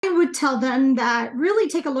I would tell them that really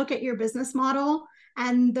take a look at your business model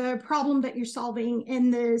and the problem that you're solving in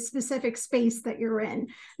the specific space that you're in.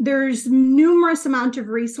 There's numerous amount of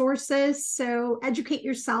resources, so educate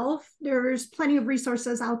yourself. There's plenty of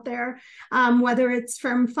resources out there, whether it's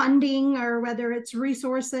from funding or whether it's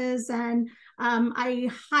resources. And I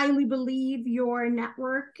highly believe your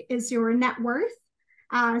network is your net worth.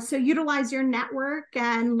 So utilize your network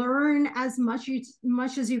and learn as much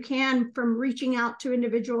as you can from reaching out to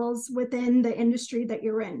individuals within the industry that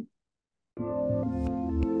you're in.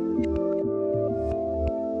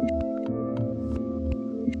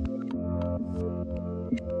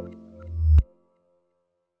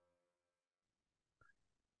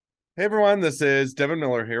 Hey everyone, this is Devin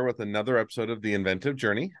Miller here with another episode of The Inventive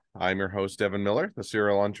Journey. I'm your host, Devin Miller, the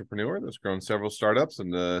serial entrepreneur that's grown several startups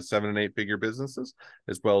into 7- and 8-figure businesses,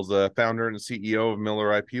 as well as the founder and CEO of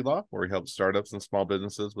Miller IP Law, where he helps startups and small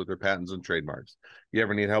businesses with their patents and trademarks. If you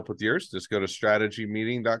ever need help with yours, just go to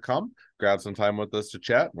strategymeeting.com, grab some time with us to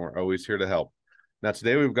chat, and we're always here to help. Now,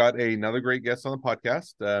 today we've got another great guest on the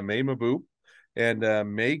podcast, Mahboob. And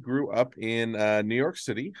May grew up in New York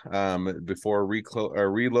City before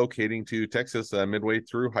relocating to Texas midway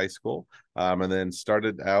through high school, and then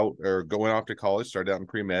started out or going off to college, started out in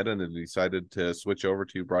pre-med, and then decided to switch over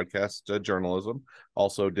to broadcast journalism.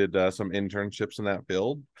 Also did some internships in that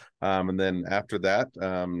field. And then after that,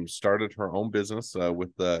 started her own business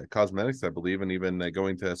with cosmetics, I believe, and even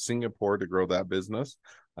going to Singapore to grow that business.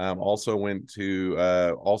 Also went to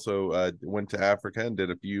Africa and did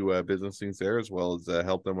a few business things there, as well as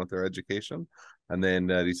help them with their education, and then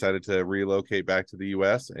decided to relocate back to the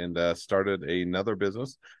US and started another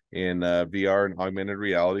business in VR and augmented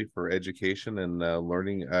reality for education and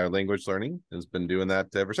learning, language learning. Has been doing that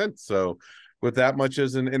ever since. So with that much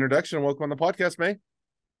as an introduction, welcome on the podcast, May.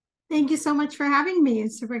 Thank you so much for having me. I'm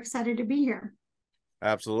super excited to be here.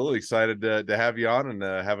 Absolutely excited to have you on and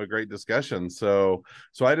have a great discussion. So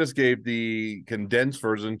I just gave the condensed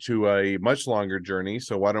version to a much longer journey.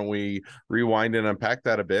 So why don't we rewind and unpack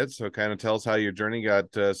that a bit? So kind of tell us how your journey got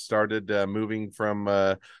started moving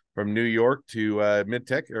from New York to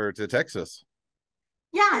mid-tech or to Texas.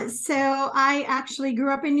 Yeah, so I actually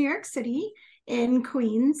grew up in New York City in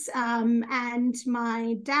Queens, and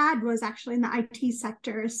my dad was actually in the IT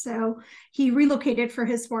sector, so he relocated for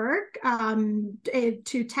his work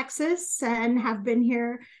to Texas and have been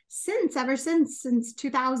here ever since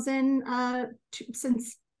 2000,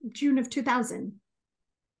 since June of 2000.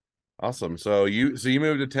 Awesome. So you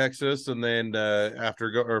moved to Texas, and then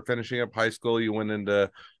after finishing up high school, you went into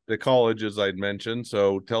the college, as I'd mentioned.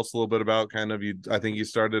 So tell us a little bit about kind of I think you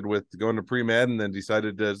started with going to pre-med and then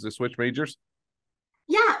decided to switch majors.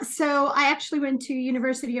 Yeah, so I actually went to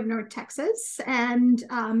University of North Texas, and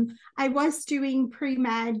I was doing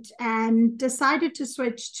pre-med and decided to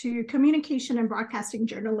switch to communication and broadcasting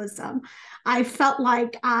journalism. I felt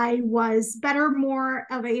like I was more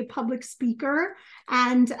of a public speaker,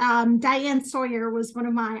 and Diane Sawyer was one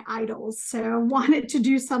of my idols, so wanted to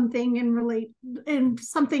do something and relate in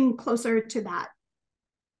something closer to that.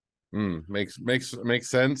 Makes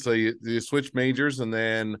sense. So you switched majors, and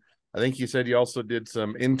then I think you said you also did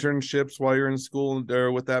some internships while you're in school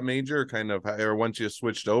there with that major, kind of, or once you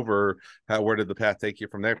switched over, where did the path take you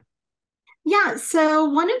from there? Yeah, so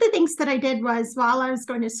one of the things that I did was while I was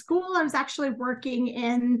going to school, I was actually working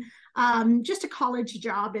in just a college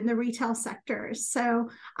job in the retail sector. So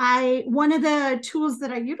one of the tools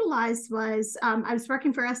that I utilized was I was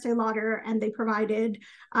working for Estee Lauder, and they provided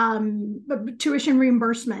tuition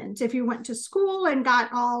reimbursement if you went to school and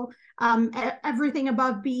got all everything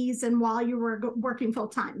above B's and while you were working full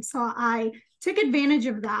time. So I took advantage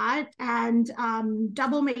of that and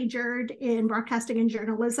double majored in broadcasting and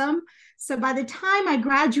journalism. So by the time I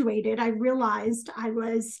graduated, I realized I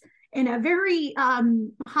was in a very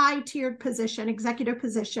high tiered position, executive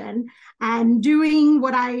position, and doing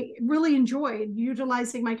what I really enjoyed,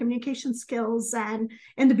 utilizing my communication skills and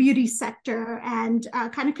in the beauty sector, and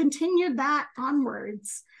kind of continued that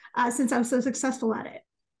onwards since I was so successful at it.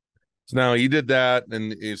 So now you did that,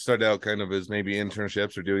 and it started out kind of as maybe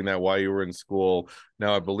internships or doing that while you were in school.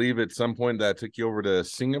 Now, I believe at some point that took you over to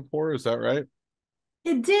Singapore. Is that right?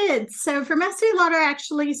 It did. So from Estee Lauder, I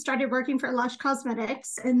actually started working for Lush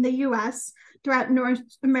Cosmetics in the US throughout North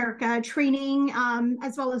America, training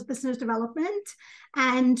as well as business development.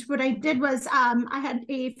 And what I did was I had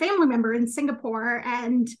a family member in Singapore,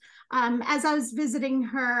 and as I was visiting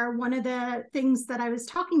her, one of the things that I was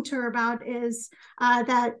talking to her about is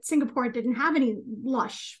that Singapore didn't have any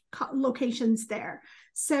Lush locations there.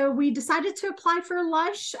 So we decided to apply for a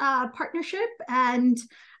Lush partnership, and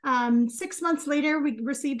 6 months later, we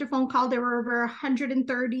received a phone call. There were over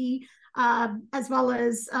 130, as well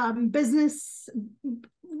as business,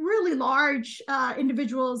 really large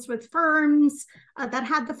individuals with firms that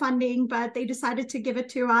had the funding, but they decided to give it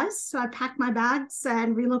to us. So I packed my bags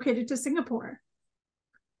and relocated to Singapore.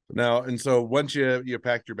 Now, and so once you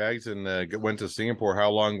packed your bags and went to Singapore, how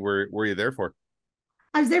long were you there for?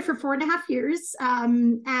 I was there for 4.5 years,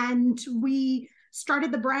 and we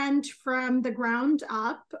started the brand from the ground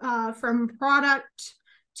up, from product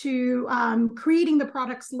to creating the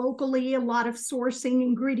products locally, a lot of sourcing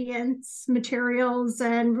ingredients, materials,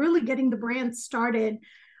 and really getting the brand started.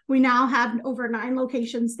 We now have over 9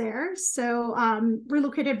 locations there. So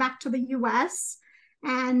relocated back to the US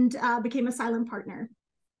and became a silent partner.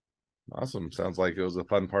 Awesome. Sounds like it was a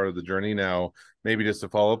fun part of the journey. Now, maybe just to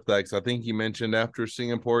follow up that, because I think you mentioned after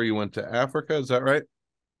Singapore, you went to Africa. Is that right?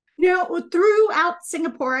 Throughout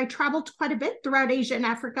Singapore, I traveled quite a bit throughout Asia and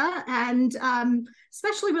Africa, and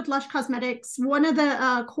especially with Lush Cosmetics, one of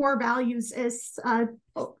the core values is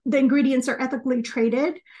the ingredients are ethically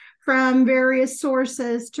traded from various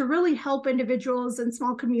sources to really help individuals and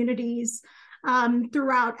small communities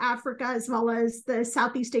throughout Africa, as well as the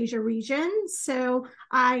Southeast Asia region. So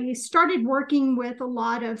I started working with a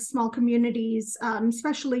lot of small communities,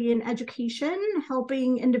 especially in education,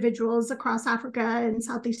 helping individuals across Africa and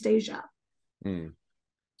Southeast Asia.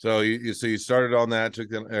 So you started on that,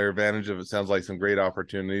 took advantage of, it sounds like, some great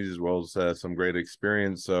opportunities as well as some great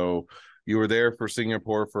experience. So you were there for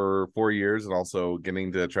Singapore for 4 years and also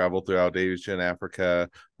getting to travel throughout Asia and Africa,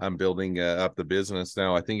 building up the business.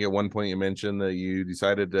 Now, I think at one point you mentioned that you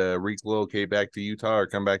decided to relocate back to Utah or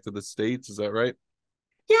come back to the States. Is that right?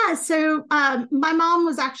 Yeah, so my mom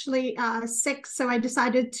was actually sick, so I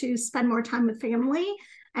decided to spend more time with family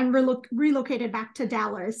and relocated back to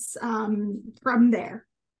Dallas from there.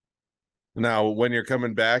 Now, when you're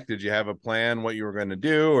coming back, did you have a plan what you were going to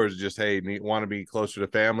do, or is it just, hey, want to be closer to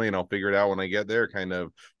family and I'll figure it out when I get there? Kind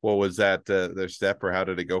of, what was that their step, or how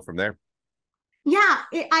did it go from there? Yeah,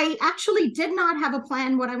 I actually did not have a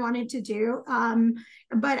plan what I wanted to do,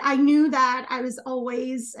 but I knew that I was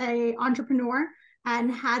always an entrepreneur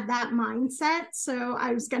and had that mindset. So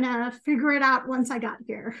I was going to figure it out once I got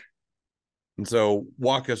here. And so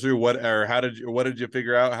walk us through what did you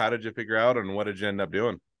figure out? How did you figure out, and what did you end up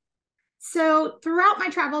doing? So throughout my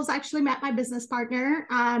travels, I actually met my business partner,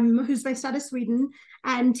 who's based out of Sweden,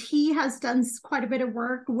 and he has done quite a bit of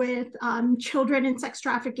work with children in sex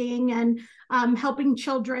trafficking and helping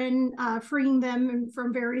children, freeing them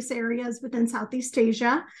from various areas within Southeast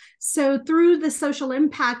Asia. So through the social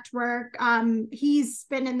impact work, he's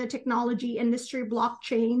been in the technology industry,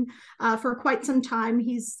 blockchain, for quite some time.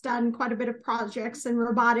 He's done quite a bit of projects in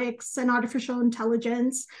robotics and artificial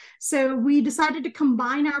intelligence. So we decided to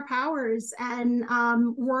combine our powers and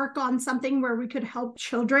work on something where we could help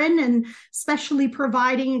children, and especially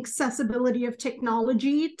providing accessibility of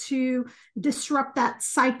technology to disrupt that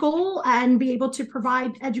cycle and be able to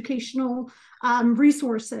provide educational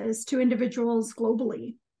resources to individuals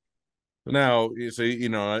globally. Now, so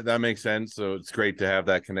that makes sense. So it's great to have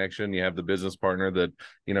that connection. You have the business partner that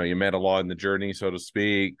you met along the journey, so to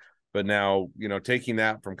speak. But now, taking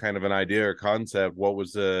that from kind of an idea or concept, what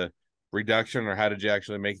was the reduction, or how did you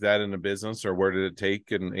actually make that in a business, or where did it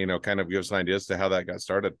take? And kind of give us an idea as to how that got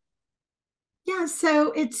started. Yeah,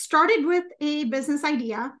 so it started with a business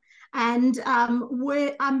idea, and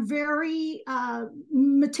I'm very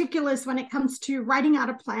meticulous when it comes to writing out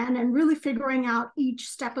a plan and really figuring out each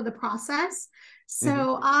step of the process.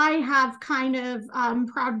 So I have kind of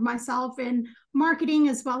prided myself in marketing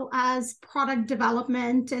as well as product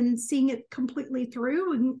development and seeing it completely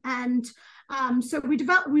through. So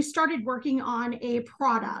we started working on a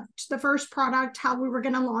product, the first product, how we were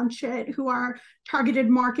going to launch it, who our targeted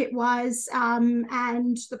market was,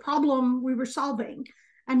 and the problem we were solving.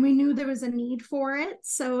 And we knew there was a need for it.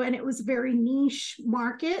 And it was a very niche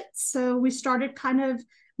market. So we started kind of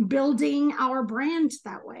building our brand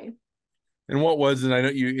that way. And what was, and I know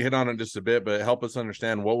you hit on it just a bit, but help us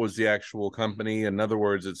understand, what was the actual company? In other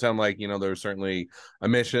words, it sounded like, there was certainly a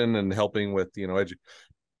mission and helping with,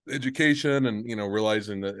 education and,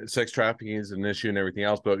 realizing that sex trafficking is an issue and everything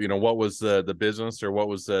else. But, what was the business, or what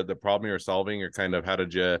was the problem you're solving, or kind of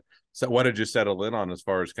what did you settle in on as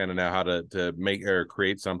far as kind of now how to make or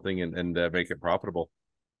create something and make it profitable?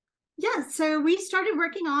 Yeah, so we started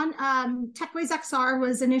working on TechWays XR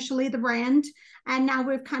was initially the brand, and now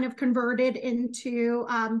we've kind of converted into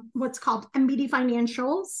what's called MBD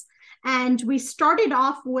Financials. And we started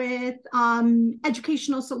off with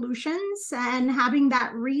educational solutions and having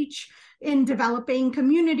that reach in developing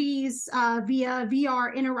communities via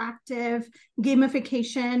VR interactive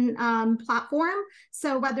gamification platform.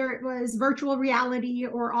 So whether it was virtual reality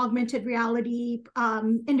or augmented reality,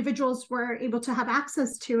 individuals were able to have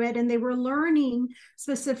access to it, and they were learning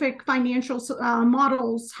specific financial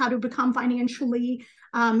models, how to become financial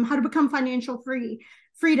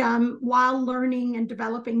freedom while learning and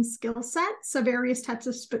developing skill sets. So various types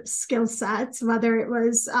of skill sets, whether it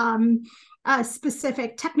was a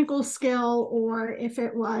specific technical skill or if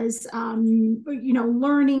it was,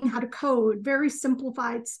 learning how to code, very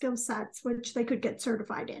simplified skill sets, which they could get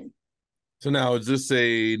certified in. So now, is this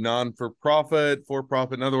a non-for-profit,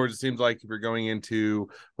 for-profit? In other words, it seems like if you're going into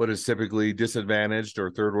what is typically disadvantaged or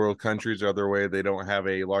third world countries or other way, they don't have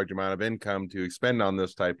a large amount of income to expend on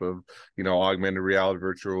this type of, augmented reality,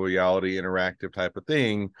 virtual reality, interactive type of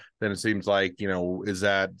thing, then it seems like, is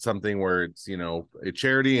that something where it's, a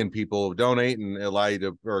charity and people donate and allow you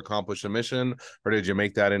to or accomplish a mission? Or did you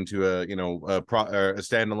make that into a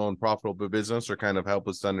standalone profitable business, or kind of help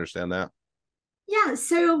us to understand that? Yeah,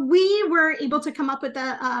 so we were able to come up with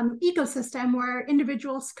a ecosystem where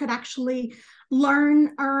individuals could actually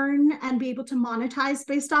learn, earn, and be able to monetize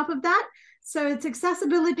based off of that. So it's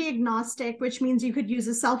accessibility agnostic, which means you could use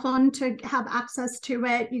a cell phone to have access to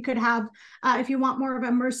it. You could have, if you want more of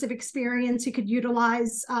an immersive experience, you could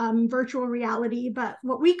utilize virtual reality. But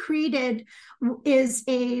what we created is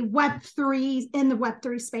a Web3 in the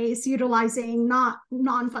Web3 space, utilizing not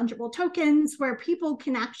non-fungible tokens, where people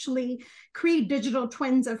can actually create digital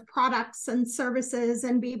twins of products and services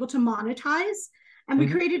and be able to monetize. And we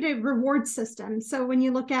created a reward system. So when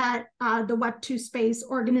you look at the Web2 space,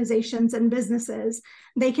 organizations and businesses,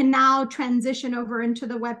 they can now transition over into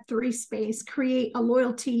the Web3 space, create a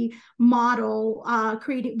loyalty model,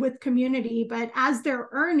 create it with community. But as they're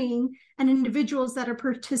earning, and individuals that are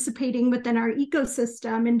participating within our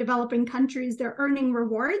ecosystem in developing countries, they're earning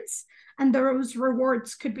rewards. And those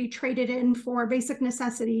rewards could be traded in for basic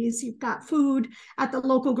necessities. You've got food at the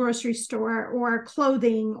local grocery store, or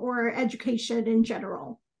clothing, or education in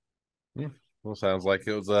general. Well, sounds like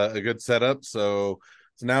it was a good setup. So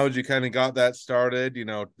now as you kind of got that started,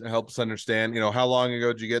 help us understand, how long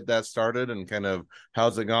ago did you get that started, and kind of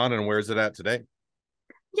how's it gone and where's it at today?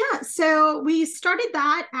 Yeah, so we started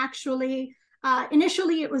that actually.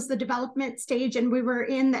 Initially, it was the development stage, and we were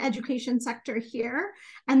in the education sector here.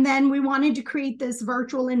 And then we wanted to create this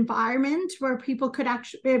virtual environment where people could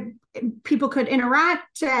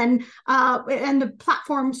interact, and the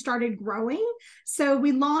platform started growing. So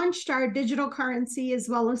we launched our digital currency as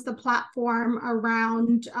well as the platform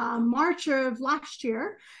around March of last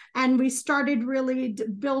year, and we started really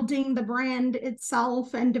building the brand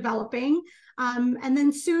itself and developing. And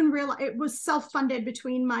then soon it was self-funded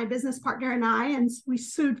between my business partner and I, and we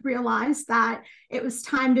soon realized that it was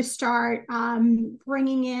time to start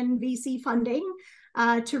bringing in VC funding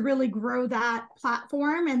to really grow that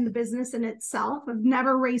platform and the business in itself. I've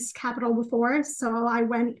never raised capital before, so I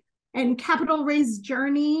went and capital raise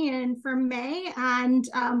journey and from May, and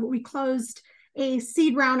we closed a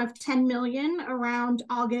seed round of 10 million around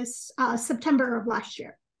September of last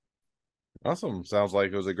year. Awesome. Sounds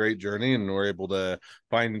like it was a great journey, and we're able to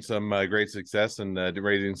find some great success and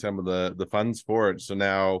raising some of the funds for it. So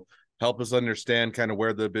now help us understand kind of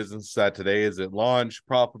where the business is at today. Is it launched,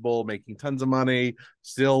 profitable, making tons of money,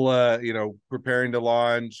 still, preparing to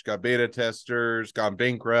launch, got beta testers, gone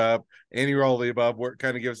bankrupt, any or all of the above? Where,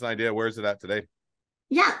 kind of give us an idea, where is it at today?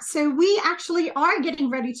 Yeah, so we actually are getting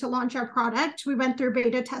ready to launch our product. We went through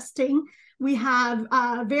beta testing. We have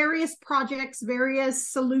various projects, various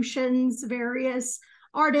solutions, various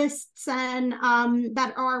artists, and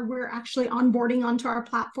we're actually onboarding onto our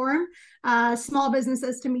platform. Small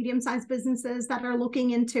businesses to medium-sized businesses that are looking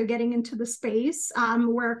into getting into the space.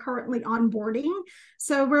 We're currently onboarding.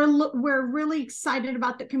 So we're really excited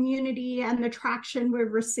about the community and the traction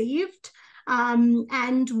we've received.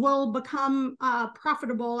 And will become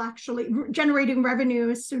profitable, actually generating revenue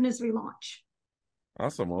as soon as we launch.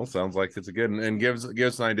 Awesome. Well, sounds like it's a good, and gives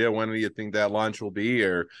us an idea, when do you think that launch will be,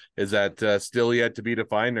 or is that still yet to be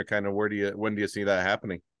defined, or kind of when do you see that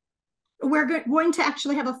happening? We're going to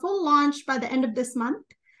actually have a full launch by the end of this month.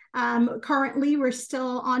 Currently, we're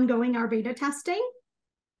still ongoing our beta testing.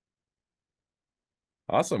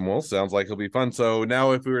 Awesome. Well, sounds like it'll be fun. So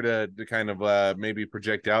now if we were to kind of maybe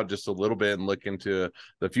project out just a little bit and look into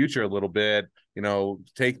the future a little bit,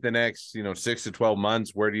 take the next, 6 to 12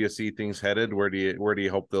 months, where do you see things headed? Where do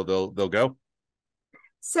you hope they'll go?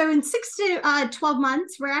 So in 6 to 12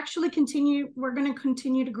 months, we're going to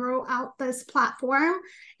continue to grow out this platform.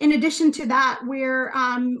 In addition to that, we're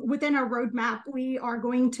within our roadmap, we are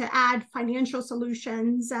going to add financial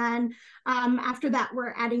solutions. And after that,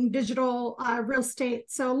 we're adding digital real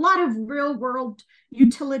estate. So a lot of real world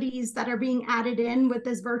utilities that are being added in with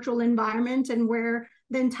this virtual environment, and where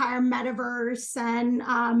the entire metaverse and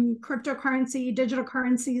cryptocurrency, digital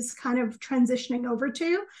currencies kind of transitioning over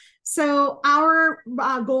to. So our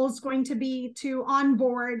goal is going to be to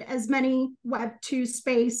onboard as many Web2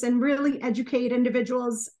 space and really educate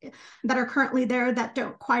individuals that are currently there that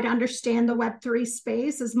don't quite understand the Web3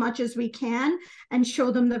 space as much as we can, and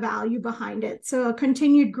show them the value behind it. So a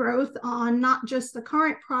continued growth on not just the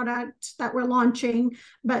current product that we're launching,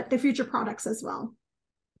 but the future products as well.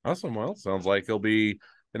 Awesome. Well, sounds like it'll be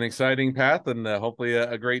an exciting path and hopefully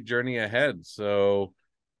a great journey ahead. So,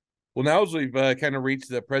 well, now as we've kind of reached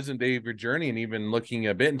the present day of your journey and even looking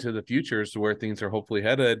a bit into the future as to where things are hopefully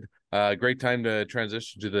headed, great time to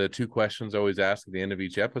transition to the two questions I always ask at the end of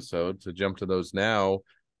each episode. So jump to those now.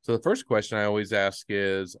 So the first question I always ask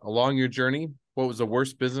is, along your journey, what was the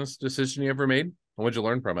worst business decision you ever made? And what'd you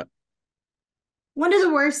learn from it? One of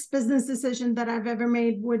the worst business decisions that I've ever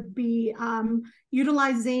made would be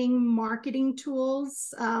utilizing marketing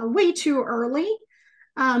tools way too early.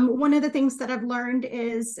 One of the things that I've learned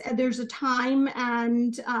is there's a time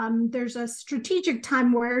and there's a strategic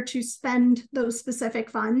time where to spend those specific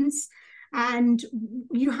funds. And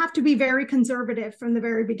you have to be very conservative from the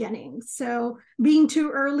very beginning. So being too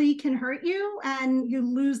early can hurt you and you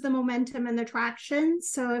lose the momentum and the traction.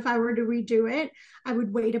 So if I were to redo it, I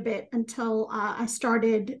would wait a bit until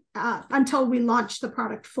until we launched the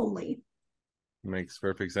product fully. Makes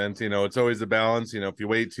perfect sense. It's always a balance. If you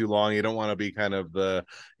wait too long, you don't want to be kind of the,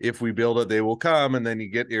 if we build it, they will come. And then you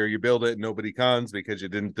get here, you build it and nobody comes because you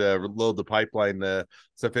didn't load the pipeline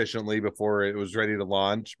sufficiently before it was ready to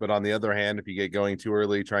launch. But on the other hand, if you get going too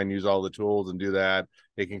early, try and use all the tools and do that,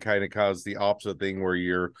 it can kind of cause the opposite thing where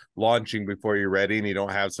you're launching before you're ready and you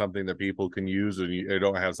don't have something that people can use, and you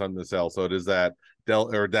don't have something to sell. So it is that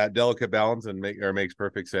that delicate balance, and makes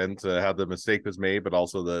perfect sense how the mistake was made, but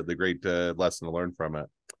also the great lesson to learn from it.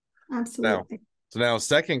 Absolutely. Now,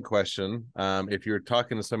 second question, if you're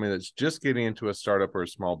talking to somebody that's just getting into a startup or a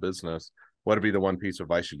small business, what would be the one piece of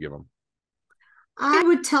advice you'd give them? I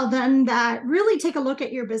would tell them that really take a look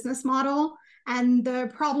at your business model and the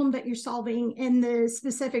problem that you're solving in the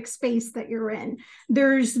specific space that you're in.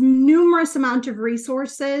 There's numerous amount of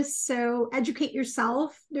resources, so educate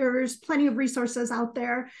yourself. There's plenty of resources out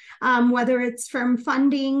there, whether it's from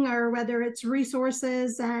funding or whether it's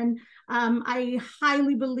resources. And I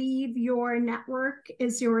highly believe your network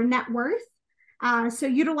is your net worth. So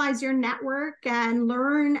utilize your network and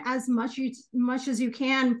learn as much as you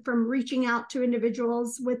can from reaching out to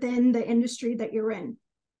individuals within the industry that you're in.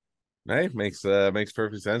 Hey, makes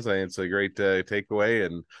perfect sense. I think it's a great takeaway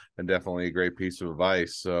and definitely a great piece of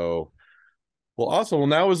advice. So, well, awesome. Well,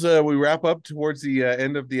 now as we wrap up towards the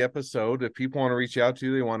end of the episode, if people want to reach out to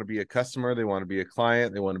you, they want to be a customer, they want to be a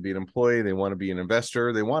client, they want to be an employee, they want to be an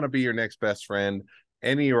investor, they want to be your next best friend,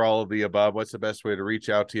 any or all of the above, what's the best way to reach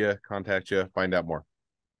out to you, contact you, find out more?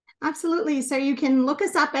 Absolutely. So you can look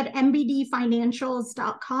us up at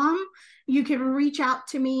mbdfinancials.com. You can reach out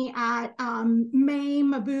to me at May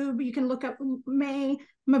Mahboob. You can look up May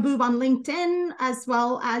Mahboob on LinkedIn, as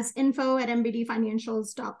well as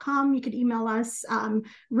info@mbdfinancials.com. You could email us,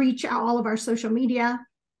 reach out all of our social media.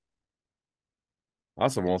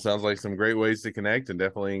 Awesome. Well, sounds like some great ways to connect, and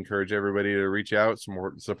definitely encourage everybody to reach out,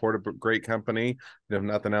 support a great company. If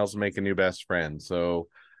nothing else, make a new best friend. So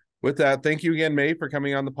with that, thank you again, May, for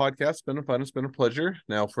coming on the podcast. It's been fun. It's been a pleasure.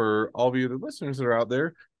 Now, for all of you, the listeners that are out there,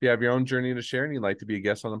 if you have your own journey to share and you'd like to be a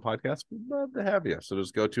guest on the podcast, we'd love to have you. So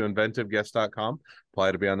just go to inventiveguest.com,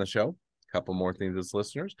 apply to be on the show. A couple more things as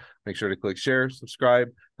listeners. Make sure to click share, subscribe,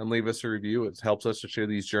 and leave us a review. It helps us to share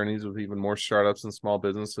these journeys with even more startups and small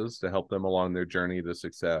businesses to help them along their journey to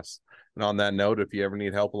success. And on that note, if you ever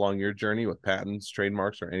need help along your journey with patents,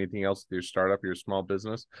 trademarks, or anything else with your startup, your small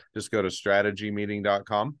business, just go to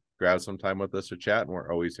strategymeeting.com. Grab some time with us to chat, and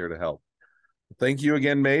we're always here to help. Thank you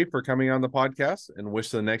again, May, for coming on the podcast, and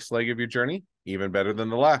wish the next leg of your journey even better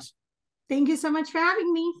than the last. Thank you so much for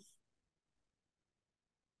having me.